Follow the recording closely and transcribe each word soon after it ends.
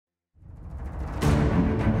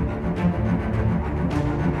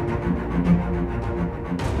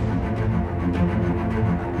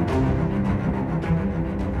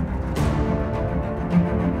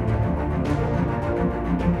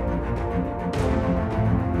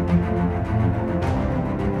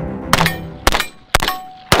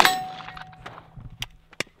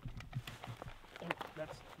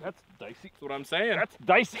That's what I'm saying. That's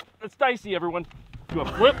dicey. That's dicey, everyone. Do a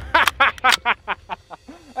flip.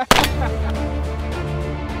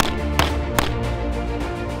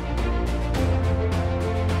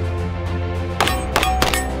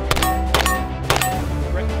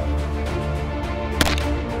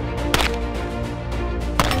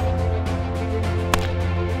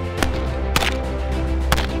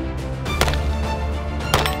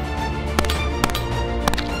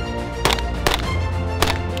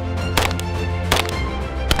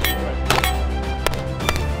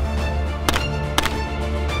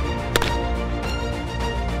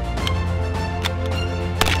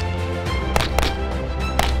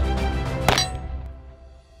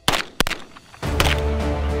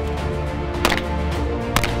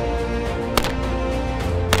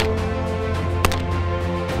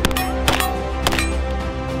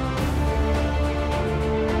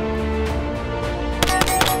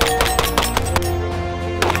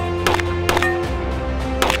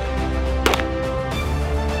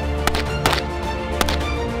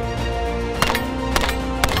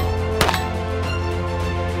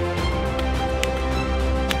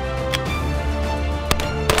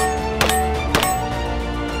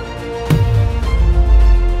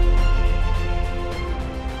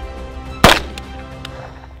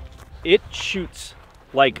 It shoots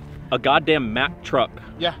like a goddamn Mack truck.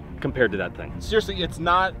 Yeah. Compared to that thing. Seriously, it's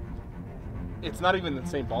not even the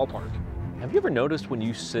same ballpark. Have you ever noticed when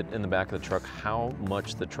you sit in the back of the truck how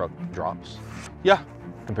much the truck drops? Yeah.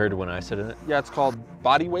 Compared to when I sit in it? Yeah, it's called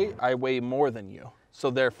body weight. I weigh more than you.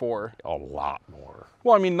 So therefore... A lot more.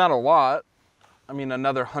 Well, I mean, not a lot. I mean,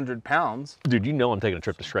 another 100 pounds. Dude, you know I'm taking a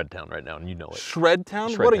trip to Shred Town right now, and you know it. Shred Town?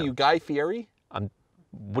 Shred What Town. are you, Guy Fieri?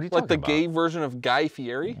 What are you talking about? Like the gay version of Guy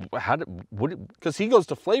Fieri? What? Because he goes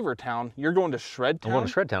to Flavor Town. You're going to Shred Town? I'm going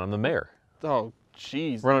to Shred Town. I'm the mayor. Oh,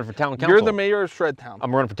 jeez. Running for town council. You're the mayor of Shred Town.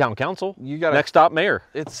 I'm running for town council. You gotta, next stop, mayor.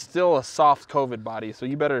 It's still a soft COVID body, so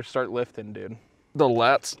you better start lifting, dude. The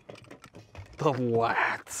lats. The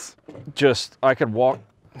lats. Just, I could walk.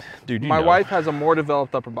 Dude, My wife has a more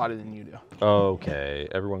developed upper body than you do. Okay,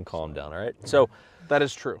 everyone calm down, all right? So, that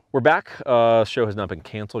is true. We're back. Show has not been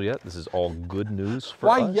canceled yet. This is all good news for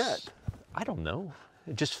us. Why yet? I don't know.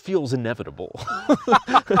 It just feels inevitable.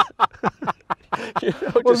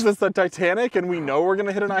 What is this, the Titanic, and we know we're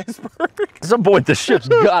gonna hit an iceberg? At some point, the ship's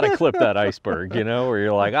got to clip that iceberg, you know, where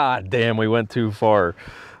you're like, ah, damn, we went too far.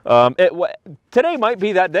 Today might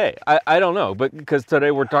be that day. I don't know, but because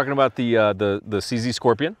today we're talking about the CZ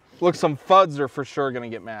Scorpion. Look, some FUDs are for sure gonna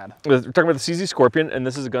get mad. We're talking about the CZ Scorpion, and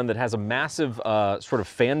this is a gun that has a massive sort of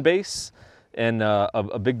fan base and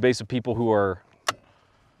a big base of people who are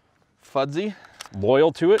Fudsy,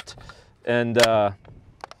 loyal to it, and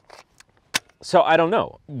so I don't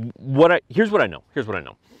know. Here's what I know. Here's what I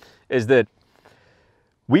know, is that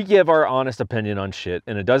we give our honest opinion on shit,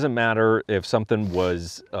 and it doesn't matter if something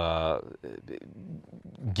was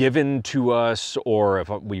given to us, or if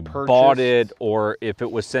we bought it, or if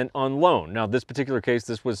it was sent on loan. Now, this particular case,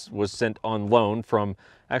 this was sent on loan from,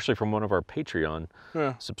 actually from one of our Patreon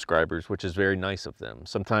subscribers, which is very nice of them.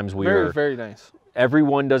 Sometimes we are... Very nice.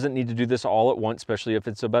 Everyone doesn't need to do this all at once, especially if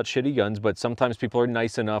it's about shitty guns, but sometimes people are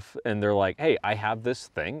nice enough and they're like, hey, I have this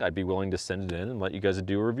thing. I'd be willing to send it in and let you guys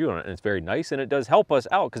do a review on it. And it's very nice, and it does help us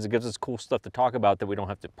out because it gives us cool stuff to talk about that we don't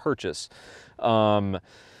have to purchase.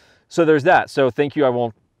 So there's that. So thank you. I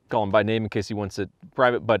won't call him by name in case he wants it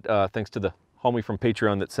private, but thanks to the homie from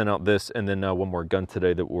Patreon that sent out this, and then one more gun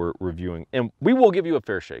today that we're reviewing. And we will give you a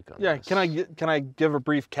fair shake on this. Can I give a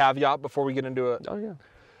brief caveat before we get into it? Oh, yeah.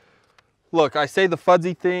 Look, I say the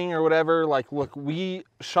Fudsy thing or whatever, like, look, we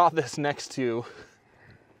shot this next to,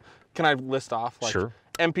 can I list off? Like, sure.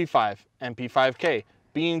 MP5, MP5K,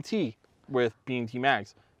 B&T with B&T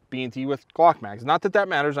mags, B&T with Glock mags. Not that that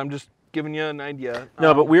matters, I'm just giving you an idea.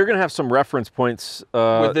 No, but we're going to have some reference points.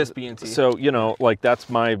 With this B&T. So, you know, like, that's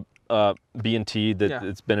my B&T that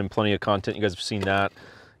it's been in plenty of content. You guys have seen that.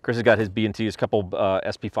 Chris has got his B&T, his couple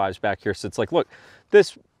SP5s back here. So it's like, look,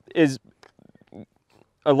 this is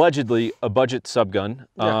allegedly a budget subgun,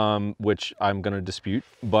 which I'm going to dispute,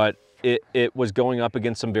 but it was going up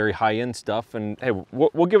against some very high-end stuff, and hey,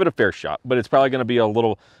 we'll give it a fair shot, but it's probably going to be a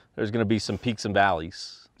little, there's going to be some peaks and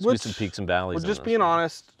valleys. Some peaks and valleys. Well, just being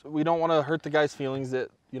honest, we don't want to hurt the guy's feelings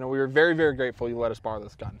that, you know, we were very, very grateful you let us borrow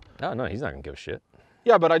this gun. Oh, no, he's not going to give a shit.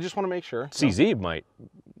 Yeah, but I just want to make sure. CZ might,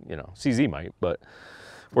 you know, CZ might, but,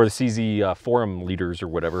 or the CZ forum leaders or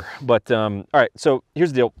whatever. But, all right, so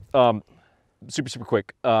here's the deal. Super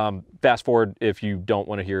quick. Fast forward if you don't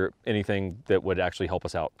want to hear anything that would actually help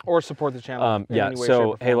us out. Or support the channel. Yeah,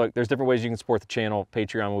 so, hey, look, there's different ways you can support the channel.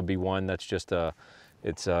 Patreon would be one. That's just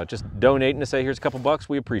It's just donating to say, here's a couple bucks,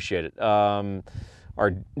 we appreciate it.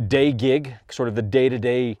 Our day gig, sort of the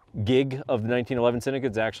day-to-day gig of the 1911 Syndicate,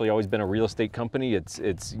 it's actually always been a real estate company.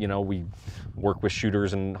 It's you know, we work with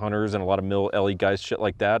shooters and hunters and a lot of LE guys, shit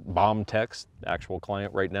like that. Bomb techs, actual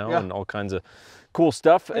client right now, and all kinds of cool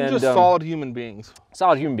stuff. And just solid human beings.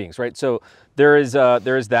 Solid human beings, right? So there is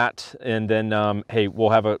that, and then hey, we'll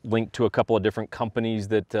have a link to a couple of different companies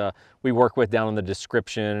that we work with down in the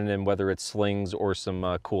description, and whether it's slings or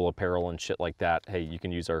some cool apparel and shit like that, hey, you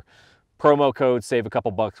can use our promo code, save a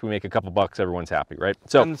couple bucks, we make a couple bucks, everyone's happy, right?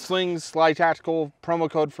 So, and slings, Sly Tactical, promo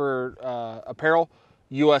code for apparel,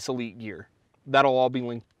 US Elite gear. That'll all be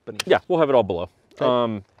linked beneath. Yeah, we'll have it all below.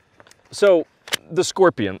 Okay. So the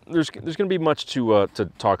Scorpion, there's going to be much to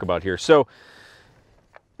talk about here. So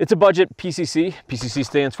it's a budget PCC. PCC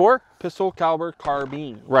stands for? Pistol Caliber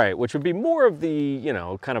Carbine. Right, which would be more of the, you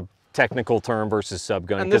know, kind of technical term versus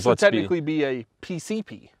subgun. And this would technically be a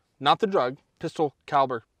PCP, not the drug, Pistol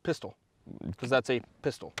Caliber Pistol, because that's a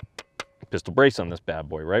pistol. Pistol brace on this bad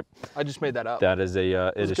boy, right? I just made that up. That is a,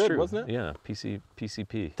 it is good, true. Wasn't it? Yeah,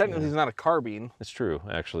 PCP. Technically, it's not a carbine. It's true,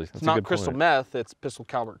 actually. That's it's not crystal meth, it's Pistol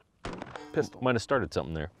Caliber Pistol. Might have started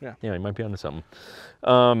something there. Yeah. Yeah, you might be onto something.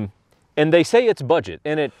 And they say it's budget,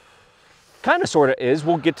 and it kind of sort of is.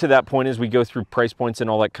 We'll get to that point as we go through price points and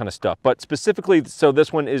all that kind of stuff. But specifically, so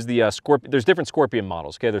this one is the Scorpion. There's different Scorpion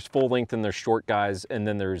models, okay? There's full length and there's short guys, and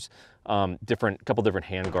then there's couple different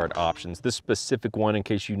handguard options. This specific one, in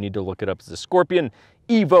case you need to look it up, is the Scorpion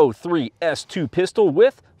Evo 3 S2 pistol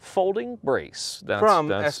with folding brace. That's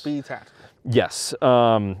SB Tactical. Yes,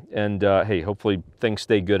 hey, hopefully things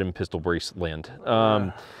stay good in pistol brace land.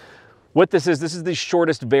 What this is the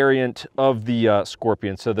shortest variant of the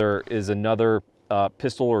Scorpion. So there is another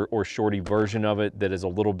pistol or shorty version of it that is a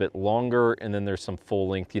little bit longer, and then there's some full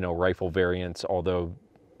length, you know, rifle variants, although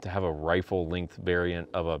to have a rifle length variant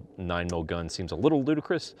of a 9mm gun seems a little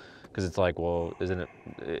ludicrous, because it's like, well, isn't it,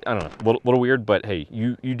 I don't know, a little weird, but hey,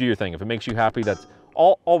 you do your thing. If it makes you happy, that's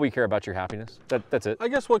all we care about, your happiness. That's it. I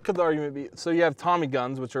guess what could the argument be? So you have Tommy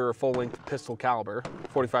guns, which are a full-length pistol caliber,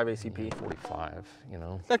 45 ACP. 45, you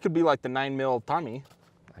know. That could be like the 9mm Tommy.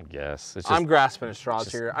 I guess. It's just, I'm grasping at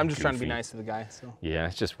straws here. I'm just trying to be nice to the guy. So. Yeah,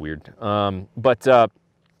 it's just weird. But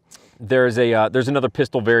there's another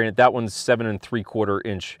pistol variant. That one's 7 3/4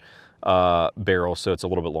 inch barrel, so it's a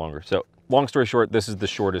little bit longer. So long story short, this is the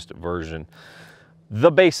shortest version. The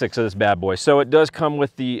basics of this bad boy. So it does come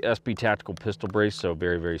with the SB Tactical pistol brace, so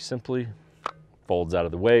very, very simply folds out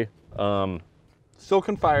of the way. Still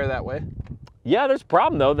can fire that way. Yeah, there's a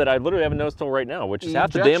problem though that I literally haven't noticed till right now, which is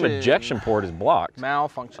half the damn ejection port is blocked.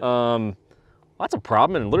 Malfunction. That's a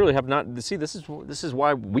problem, and literally have not, see, this is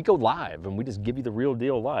why we go live and we just give you the real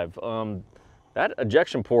deal live. That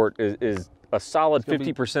ejection port is a solid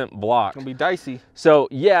 50% blocked. It's gonna be dicey. So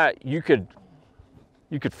yeah, you could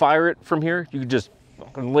fire it from here. You could just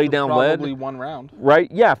lay down lead. Probably one round. Right,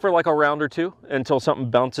 yeah, for like a round or two until something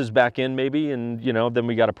bounces back in maybe, and you know, then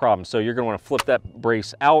we got a problem. So you're gonna wanna flip that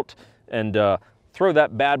brace out and throw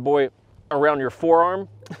that bad boy around your forearm,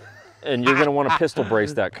 and you're gonna wanna pistol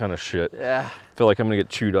brace that kind of shit. Yeah. I feel like I'm gonna get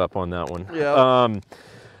chewed up on that one. Yeah.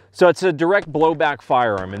 So it's a direct blowback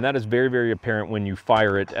firearm, and that is very, very apparent when you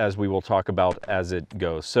fire it, as we will talk about as it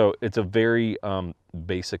goes. So it's a very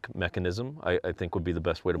basic mechanism, I think would be the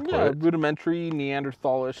best way to put it. Rudimentary,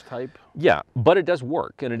 Neanderthalish type. Yeah, but it does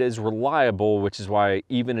work, and it is reliable, which is why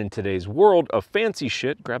even in today's world of fancy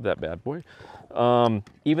shit, grab that bad boy,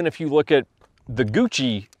 even if you look at the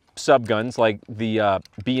Gucci subguns like the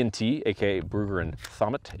B&T, aka Brugger and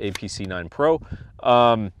Thomet APC-9 Pro,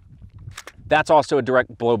 that's also a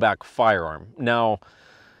direct blowback firearm. Now,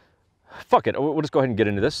 fuck it, we'll just go ahead and get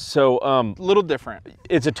into this. So, a little different.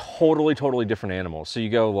 It's a totally different animal. So you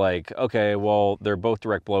go like, okay, well, they're both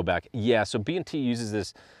direct blowback. Yeah, so B&T uses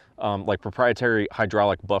this like proprietary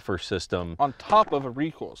hydraulic buffer system. On top of a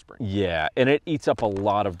recoil spring. Yeah, and it eats up a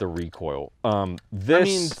lot of the recoil. I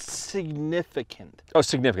mean, significant. Oh,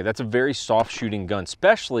 significant. That's a very soft shooting gun,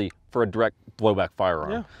 especially for a direct blowback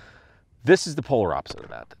firearm. Yeah. This is the polar opposite of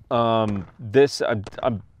that. I'm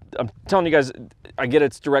telling you guys, I get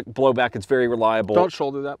it's direct blowback. It's very reliable. Don't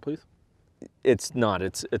shoulder that, please. It's not.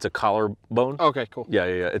 It's a collarbone. Okay, cool. Yeah.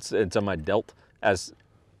 It's on my delt as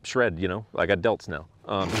shred. You know, I got delts now.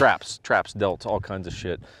 Traps, delts, all kinds of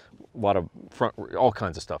shit. A lot of front, all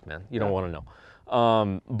kinds of stuff, man. You don't want to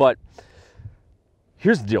know. But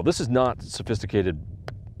here's the deal. This is not sophisticated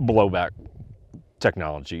blowback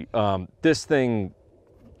technology. This thing.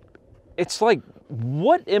 It's like,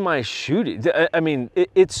 what am I shooting? I mean,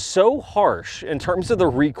 it's so harsh in terms of the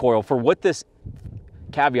recoil for what this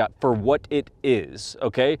caveat for what it is,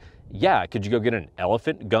 okay? Yeah, could you go get an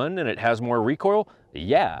elephant gun and it has more recoil?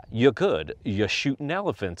 Yeah, you could. You're shooting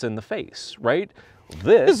elephants in the face, right?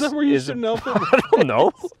 This is that where you shoot an elephant? I don't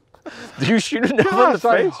know. Do you shoot an elephant in the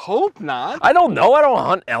I face? hope not. I don't know. I don't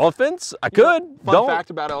hunt elephants. I could. Fun fact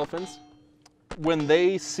about elephants: when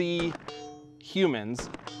they see humans,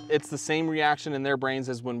 it's the same reaction in their brains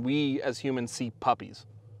as when we as humans see puppies.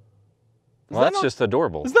 Well, that's just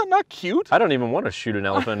adorable. Is that not cute? I don't even want to shoot an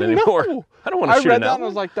elephant anymore. No. I don't want to shoot I read an that elephant. and I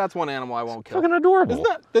was like, that's one animal I won't kill. Fucking adorable. Isn't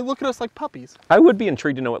that, they look at us like puppies. I would be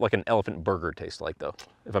intrigued to know what like an elephant burger tastes like though,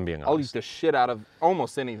 if I'm being honest. I'll eat the shit out of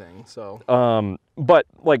almost anything, so. But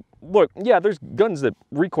like, look, yeah, there's guns that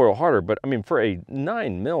recoil harder, but I mean, for a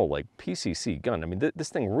 9mm like PCC gun, I mean, this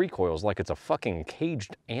thing recoils like it's a fucking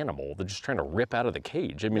caged animal that's just trying to rip out of the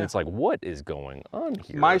cage. I mean, it's like, what is going on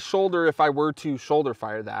here? My shoulder, if I were to shoulder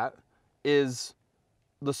fire that, is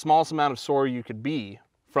the smallest amount of sore you could be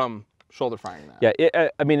from shoulder firing that. Yeah,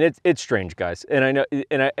 I mean, it's strange, guys, and I know,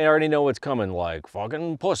 and I already know what's coming. Like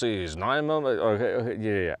fucking pussies, 9mm.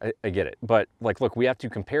 Okay, yeah, I get it. But like, look, we have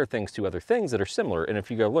to compare things to other things that are similar. And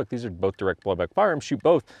if you go, look, these are both direct blowback firearms, shoot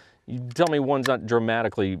both. You tell me one's not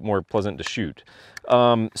dramatically more pleasant to shoot.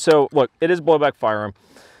 So look, it is blowback firearm.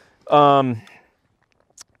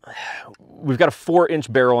 We've got a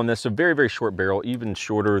 4-inch barrel on this, so very, very short barrel, even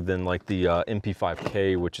shorter than like the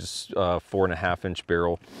MP5K, which is 4.5-inch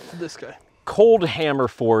barrel. This guy. Cold hammer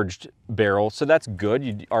forged barrel, so that's good.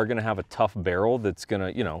 You are gonna have a tough barrel that's gonna,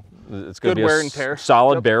 you know, it's gonna be wear and tear.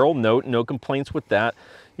 Solid barrel, no complaints with that.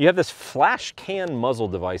 You have this flash can muzzle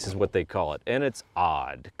device is what they call it, and it's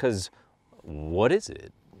odd, because what is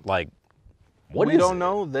it? Like, We don't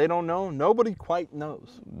know, they don't know, nobody quite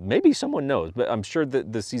knows. Maybe someone knows, but I'm sure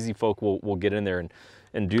that the CZ folk will get in there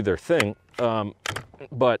and do their thing.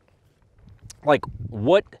 But like,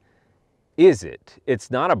 what is it? It's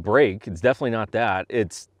not a brake, it's definitely not that.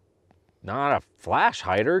 It's not a flash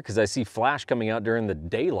hider, because I see flash coming out during the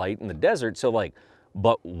daylight in the desert, so like,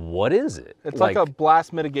 but what is it? It's like a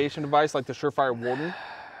blast mitigation device like the Surefire Warden.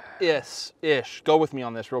 Ish. Go with me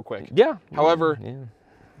on this real quick. Yeah. However,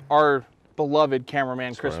 our beloved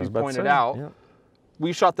cameraman Crispy pointed out,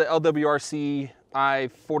 we shot the LWRC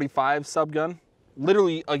I-45 subgun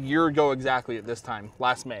literally a year ago exactly at this time,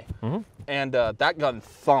 last May. And that gun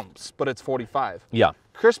thumps, but it's 45. Yeah.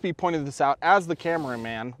 Crispy pointed this out as the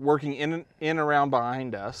cameraman working in around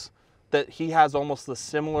behind us, that he has almost the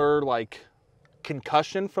similar like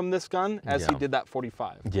concussion from this gun as he did that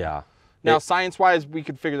 45. Yeah. Now, science-wise, we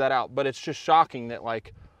could figure that out, but it's just shocking that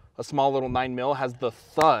like a small little 9mm has the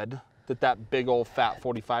thud that big old fat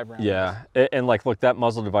 45 round. Yeah, and like, look, that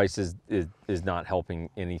muzzle device is not helping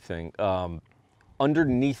anything.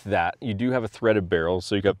 Underneath that, you do have a threaded barrel,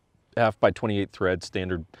 so you got 1/2x28 thread,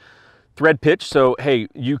 standard thread pitch. So hey,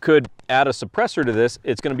 you could add a suppressor to this.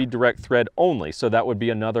 It's going to be direct thread only, so that would be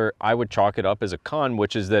another. I would chalk it up as a con,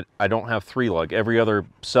 which is that I don't have 3-lug. Every other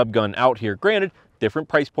subgun out here, granted, different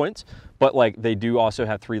price points, but like they do also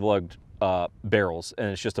have 3-lugged barrels,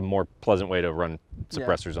 and it's just a more pleasant way to run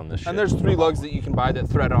suppressors on this shit. And there's 3 lugs that you can buy that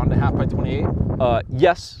thread onto 1/2x28.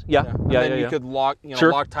 Yes, yeah. And then you could lock,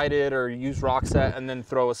 Loctite it or use rock set and then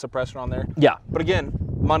throw a suppressor on there. Yeah. But again,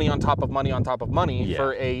 money on top of money on top of money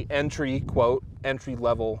for a entry level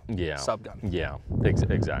subgun. Yeah,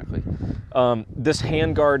 exactly. This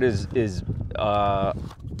handguard is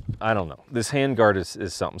I don't know. This handguard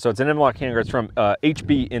is something. So it's an M-LOK handguard. It's from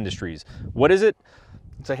HB Industries. What is it?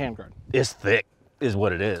 It's a handguard. It's thick, is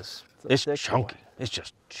what it is. It's chunky. Boy. It's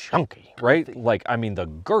just chunky, right? Like, I mean, the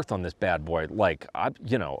girth on this bad boy, like, I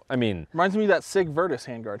mean. Reminds me of that Sig Virtus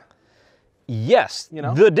handguard. Yes.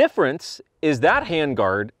 The difference is that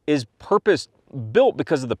handguard is purpose built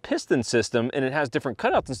because of the piston system, and it has different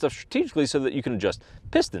cutouts and stuff strategically so that you can adjust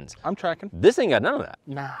pistons. I'm tracking. This ain't got none of that.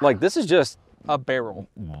 Nah. Like, this is just a barrel.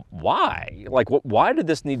 Why? Like, why did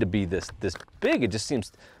this need to be this big? It just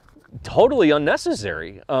seems totally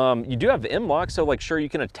unnecessary. You do have the M-LOK, so like, sure, you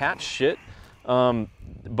can attach shit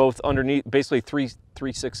both underneath, basically 3,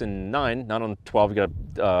 6, and 9, not on 12. You got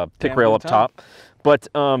a pick rail up top. But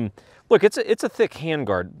look, it's a thick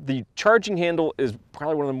handguard. The charging handle is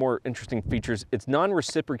probably one of the more interesting features. It's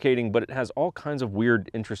non-reciprocating, but it has all kinds of weird,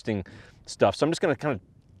 interesting stuff. So I'm just gonna kind of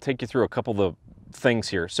take you through a couple of the things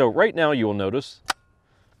here. So right now you will notice,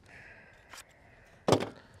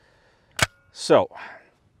 so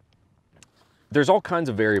there's all kinds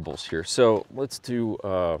of variables here. So let's do,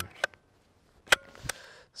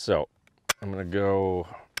 so I'm gonna go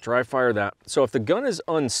dry fire that. So if the gun is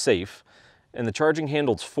unsafe and the charging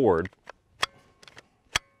handle's forward,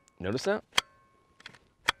 notice that?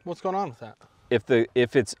 What's going on with that?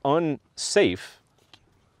 If it's unsafe,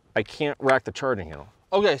 I can't rack the charging handle.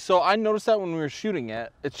 Okay, so I noticed that when we were shooting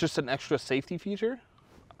it, it's just an extra safety feature?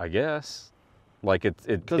 I guess. Like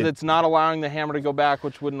because it's not allowing the hammer to go back,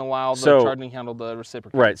 which wouldn't allow the charging handle to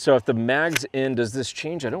reciprocate. Right, so if the mag's in, does this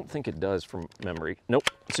change? I don't think it does from memory. Nope,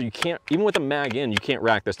 so you can't, even with the mag in, you can't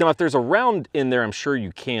rack this. Now, if there's a round in there, I'm sure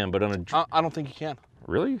you can, but on a... I don't think you can.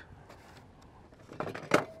 Really?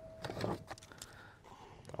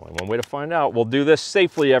 Only one way to find out. We'll do this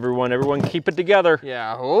safely, everyone. Everyone keep it together.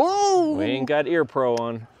 Yeah. Oh. We ain't got ear pro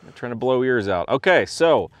on. We're trying to blow ears out. Okay,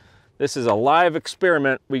 so this is a live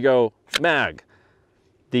experiment. We go mag.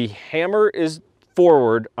 The hammer is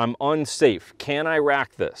forward. I'm unsafe. Can I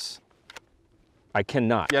rack this? I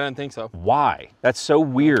cannot. Yeah, I didn't think so. Why? That's so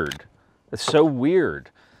weird. That's so weird.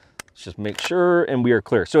 Let's just make sure, and we are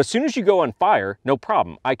clear. So as soon as you go on fire, no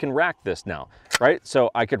problem. I can rack this now, right? So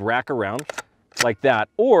I could rack around like that,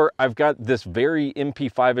 or I've got this very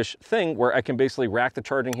MP5-ish thing where I can basically rack the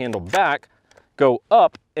charging handle back, go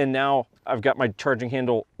up, and now I've got my charging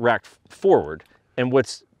handle racked forward. And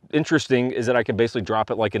what's interesting is that I can basically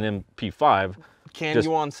drop it like an MP5. Can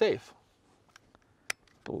you on safe?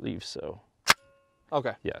 Believe so.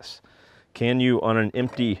 Okay. Yes. Can you on an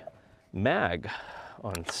empty mag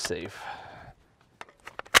on safe?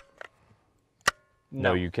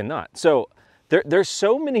 No, you cannot. So there's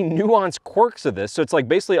so many nuanced quirks of this. So it's like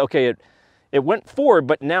basically, okay, it went forward,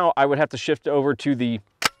 but now I would have to shift over to the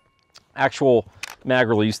actual mag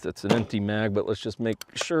release. That's an empty mag, but let's just make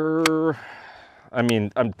sure. I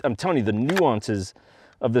mean, I'm telling you, the nuances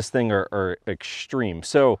of this thing are extreme.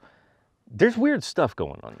 So there's weird stuff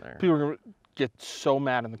going on there. People are gonna get so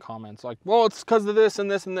mad in the comments, like, well, it's because of this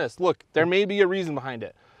and this and this. Look, there may be a reason behind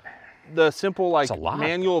it. The simple like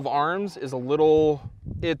manual of arms is a little,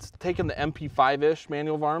 it's taken the MP5-ish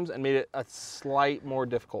manual of arms and made it a slight more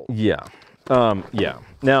difficult. Yeah. Yeah.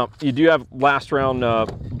 Now you do have last round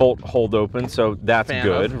bolt hold open, so that's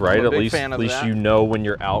good, right? At least you know when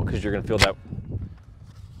you're out, because you're gonna feel that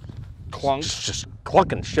clunk, just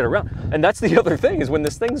clunking shit around. And that's the other thing, is when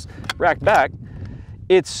this thing's racked back,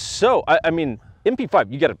 it's so, I mean,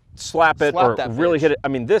 MP5, you gotta slap it or really hit it. I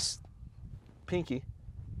mean, this pinky.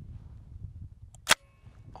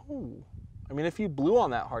 Oh, I mean, if you blew on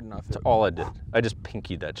that hard enough. That's all I did. I just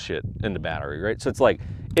pinkied that shit in the battery, right? So it's like,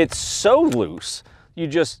 it's so loose, you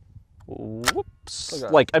just, whoops.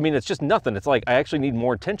 Like, I mean, it's just nothing. It's like, I actually need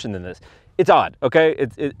more attention than this. It's odd, okay?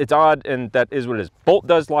 It's odd, and that is what it is. Bolt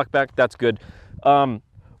does lock back, that's good. Why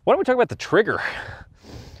don't we talk about the trigger?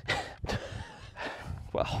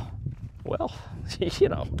 Well, you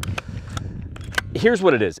know, here's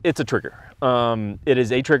what it is. It's a trigger. It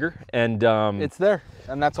is a trigger, and it's there,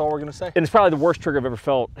 and that's all we're gonna say. And it's probably the worst trigger I've ever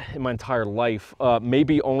felt in my entire life.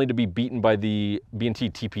 Maybe only to be beaten by the B&T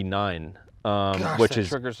TP9, Gosh, which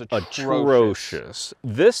is atrocious.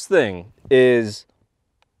 This thing is,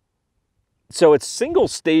 so it's single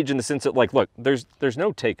stage in the sense that, like, look, there's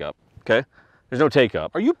no take up, okay? There's no take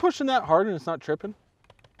up. Are you pushing that hard and it's not tripping?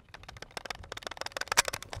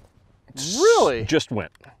 Really? Just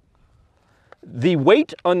went. The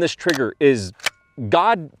weight on this trigger is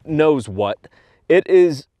God knows what. It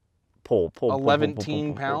is pull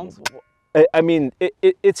 11 pounds. I mean,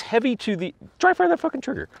 it's heavy to the dry fire that fucking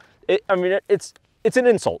trigger. I mean, it's an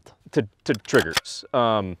insult to triggers.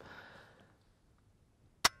 And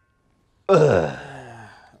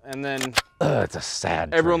then it's a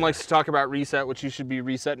sad. Everyone trigger. likes to talk about reset, which you should be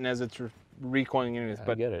resetting as it's recoiling anyways.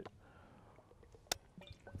 But I get it.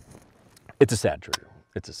 It's a sad trigger.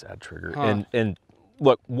 It's a sad trigger. Huh. And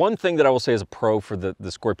look, one thing that I will say as a pro for the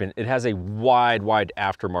Scorpion, it has a wide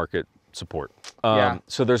aftermarket support. Yeah.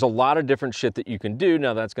 So there's a lot of different shit that you can do.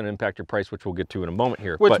 Now that's going to impact your price, which we'll get to in a moment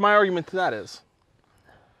here. Which my argument to that is,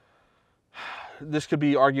 this could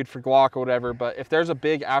be argued for Glock or whatever, but if there's a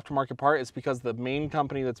big aftermarket part, it's because the main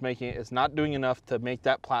company that's making it is not doing enough to make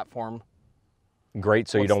that platform great,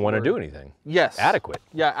 so you don't want to do anything. Yes. Adequate.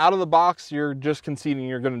 Yeah, out of the box, you're just conceding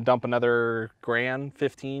you're going to dump another grand,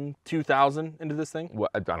 15, 2,000 into this thing? Well,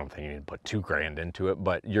 I don't think you need to put $2,000 into it,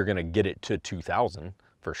 but you're going to get it to 2,000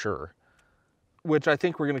 for sure. Which I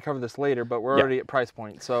think we're going to cover this later, but we're already at price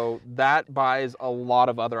point. So that buys a lot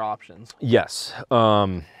of other options. Yes.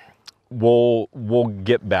 We'll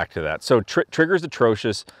get back to that. So trigger's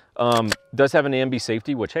atrocious. Does have an ambi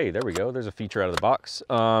safety, which, hey, there we go. There's a feature out of the box.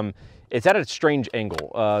 It's at a strange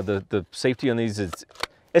angle. The safety on these it's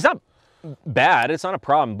not bad. It's not a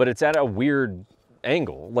problem, but it's at a weird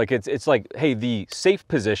angle. Like it's like, hey, the safe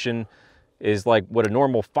position is like what a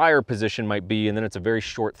normal fire position might be, and then it's a very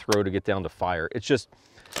short throw to get down to fire. It's just,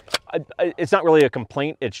 it's not really a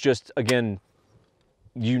complaint. It's just, again,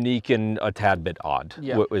 unique and a tad bit odd,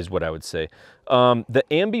 yeah. is what I would say. The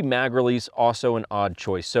ambi mag release, also an odd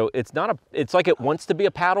choice. So it's not it's like it wants to be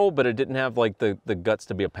a paddle, but it didn't have like the guts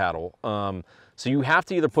to be a paddle. So you have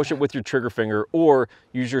to either push it with your trigger finger or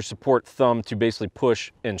use your support thumb to basically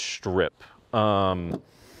push and strip. Yeah.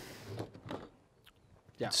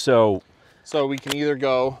 So we can either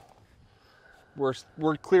go,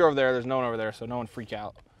 we're clear over there, there's no one over there, so no one freak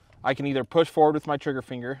out. I can either push forward with my trigger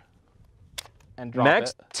finger and drop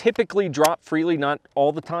mags it. typically drop freely, not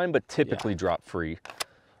all the time, but typically drop free.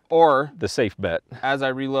 Or the safe bet. As I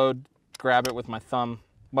reload, grab it with my thumb,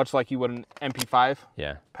 much like you would an MP5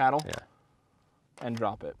 paddle, and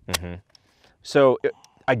drop it. So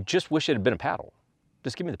I just wish it had been a paddle.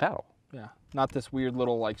 Just give me the paddle. Yeah, not this weird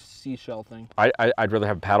little like seashell thing. I'd rather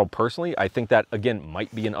have a paddle personally. I think that, again,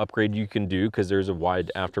 might be an upgrade you can do because there's a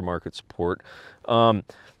wide aftermarket support.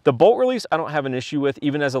 The bolt release, I don't have an issue with.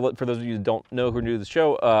 Even as for those of you who don't know who are new to the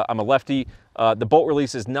show, I'm a lefty. The bolt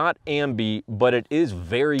release is not ambi, but it is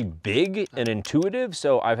very big and intuitive.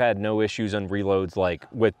 So I've had no issues on reloads, like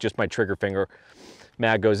with just my trigger finger.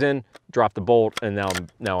 Mag goes in, drop the bolt, and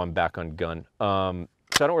now I'm back on gun.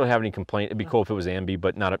 So I don't really have any complaint. It'd be cool if it was ambi,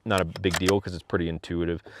 but not a big deal because it's pretty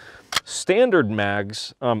intuitive. Standard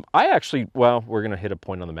mags, I actually, well, we're gonna hit a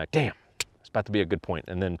point on the mag. Damn, it's about to be a good point,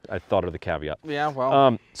 and then I thought of the caveat. Yeah,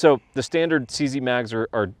 well. So the standard CZ mags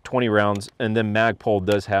are 20 rounds, and then Magpul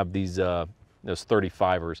does have these those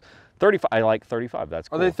 35ers. 35, I like 35. That's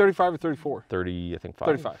cool. Are they 35 or 34? 30, I think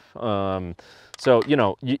 5. 35. So, you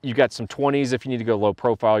know, you got some 20s if you need to go low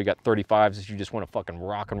profile. You got 35s if you just want to fucking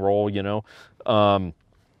rock and roll, you know.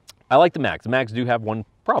 I like the mags. The mags do have one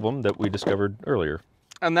problem that we discovered earlier.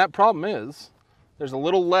 And that problem is there's a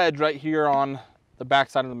little ledge right here on the back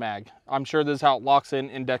side of the mag. I'm sure this is how it locks in,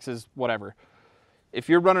 indexes, whatever. If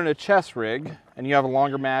you're running a chest rig and you have a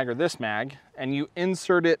longer mag or this mag and you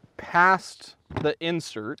insert it past the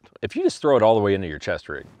insert. If you just throw it all the way into your chest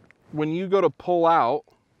rig. When you go to pull out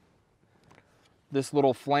this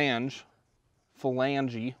little phalange,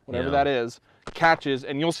 whatever that is, catches,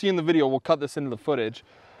 and you'll see in the video, we'll cut this into the footage,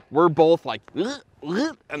 we're both like,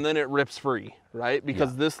 and then it rips free, right?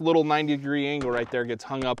 Because this little 90-degree angle right there gets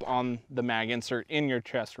hung up on the mag insert in your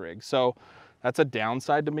chest rig. So that's a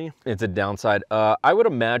downside to me. It's a downside. I would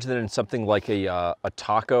imagine that in something like a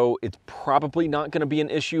taco, it's probably not gonna be an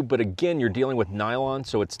issue, but again, you're dealing with nylon,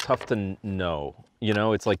 so it's tough to know. You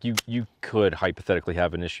know, it's like you could hypothetically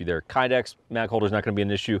have an issue there. Kydex mag holder's not gonna be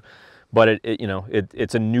an issue, but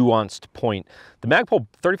it's a nuanced point. The Magpul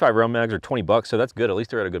 35 round mags are $20, so that's good. At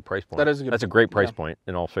least they're at a good price point. That is a good. That's a great price point,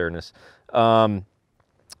 in all fairness. Even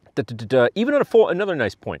on a full, another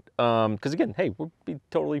nice point, because again, hey, we'll be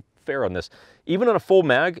totally fair on this. Even on a full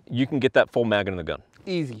mag, you can get that full mag in the gun.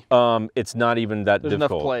 Easy. It's not even that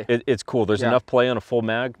difficult. Enough play. It's cool. There's enough play on a full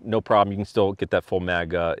mag, no problem. You can still get that full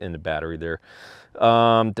mag in the battery there.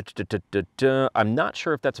 I'm not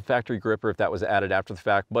sure if that's a factory grip or if that was added after the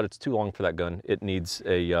fact, but it's too long for that gun. It needs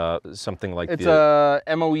a something like it's a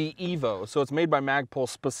MOE Evo, so it's made by Magpul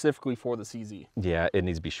specifically for the CZ. Yeah, it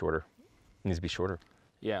needs to be shorter. It needs to be shorter.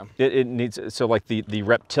 Yeah. It needs, so like the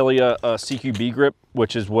Reptilia CQB grip,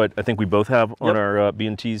 which is what I think we both have on our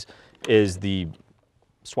B&Ts, is the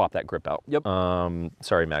swap that grip out. Yep.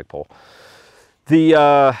 Sorry, Magpul.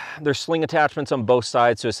 There's sling attachments on both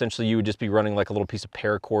sides, so essentially you would just be running like a little piece of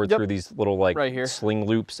paracord through these little like sling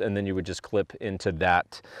loops, and then you would just clip into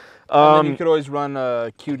that. And then you could always run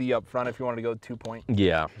a QD up front if you wanted to go 2-point.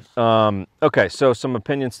 Yeah. Okay, so some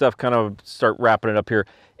opinion stuff, kind of start wrapping it up here.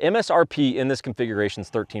 MSRP in this configuration is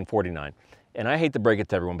 $1349, and I hate to break it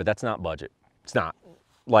to everyone, but that's not budget. It's not.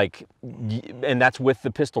 Like, and that's with the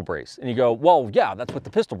pistol brace. And you go, well, yeah, that's with the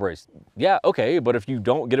pistol brace. Yeah, okay, but if you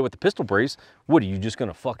don't get it with the pistol brace, what are you just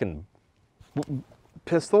gonna fucking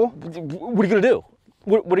pistol? What are you gonna do?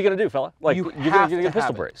 What are you gonna do, fella? Like, you're gonna get a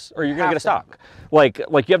pistol brace, or you're gonna get a stock. Like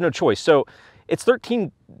you have no choice. So it's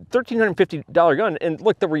 $1,350 gun, and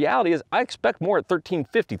look, the reality is I expect more at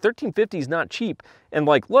 $1,350. $1,350 is not cheap. And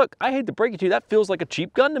like, look, I hate to break it to you, that feels like a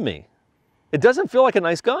cheap gun to me. It doesn't feel like a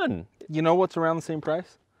nice gun. You know what's around the same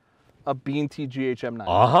price? A B&T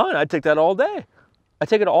GHM9. And I'd take that all day. I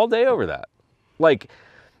take it all day over that. Like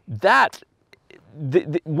that,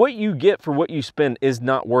 what you get for what you spend is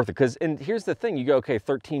not worth it. And here's the thing, you go, okay,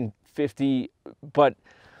 $1,350, but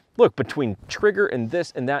look, between trigger and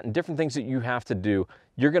this and that and different things that you have to do,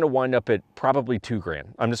 you're gonna wind up at probably $2,000.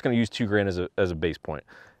 I'm just gonna use $2,000 as a base point.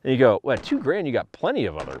 And you go, well, at $2,000, you got plenty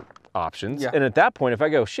of other options. And at that point, if I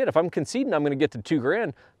go, shit, if I'm conceding I'm gonna get to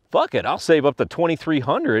 $2,000, fuck it, I'll save up to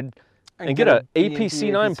 $2,300 and get a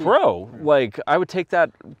APC9 Pro. Like, I would take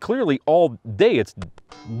that clearly all day. It's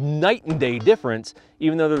night and day difference,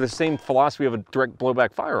 even though they're the same philosophy of a direct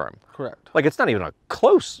blowback firearm. Correct. Like, it's not even a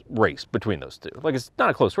close race between those two. Like, it's not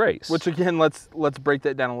a close race. Which, again, let's break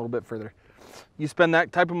that down a little bit further. You spend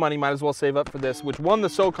that type of money, might as well save up for this, which won the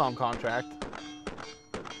SOCOM contract.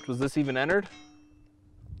 Was this even entered?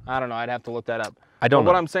 I don't know. I'd have to look that up. I don't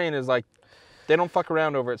know. What I'm saying is, like, they don't fuck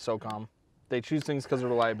around over at SOCOM. They choose things because of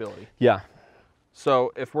reliability. Yeah.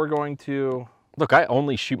 So if we're going to... Look, I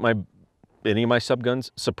only shoot any of my subguns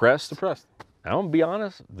suppressed. Suppressed. I'm gonna be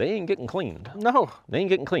honest, they ain't getting cleaned. No. They ain't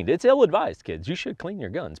getting cleaned. It's ill-advised, kids. You should clean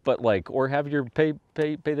your guns, but like, or have your pay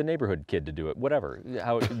the neighborhood kid to do it. Whatever,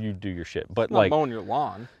 how you do your shit. But not like mowing your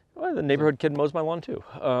lawn. Well, the neighborhood kid mows my lawn too.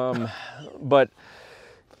 But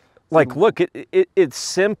like, look, it's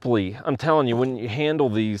simply, I'm telling you, when you handle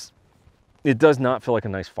these, it does not feel like a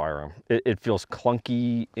nice firearm. It feels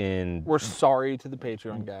clunky and... We're sorry to the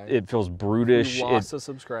Patreon guy. It feels brutish. We lost a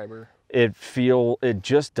subscriber. It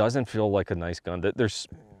just doesn't feel like a nice gun. There's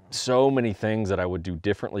so many things that I would do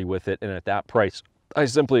differently with it, and at that price, I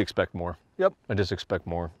simply expect more. Yep. I just expect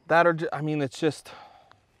more. That or, I mean, it's just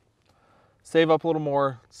save up a little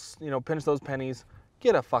more, you know, pinch those pennies,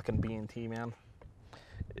 get a fucking B&T, man.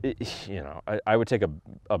 You know, I would take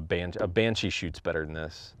a Banshee shoots better than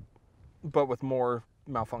this. But with more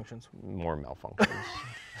malfunctions. More malfunctions.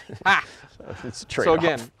 So it's a trade-off. So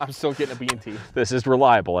again, I'm still getting a B&T. This is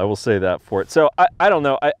reliable, I will say that for it. So I don't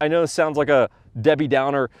know. I know this sounds like a Debbie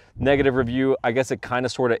Downer negative review. I guess it kind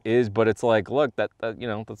of sort of is, but it's like, look, that you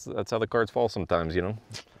know, that's how the cards fall sometimes, you know.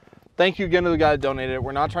 Thank you again to the guy that donated it.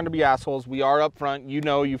 We're not trying to be assholes. We are up front. You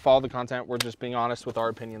know, you follow the content. We're just being honest with our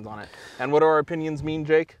opinions on it. And what do our opinions mean,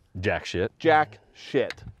 Jake? Jack shit. Jack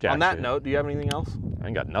shit. Jack on that shit. note, do you have anything else? I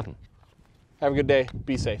ain't got nothing. Have a good day.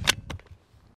 Be safe.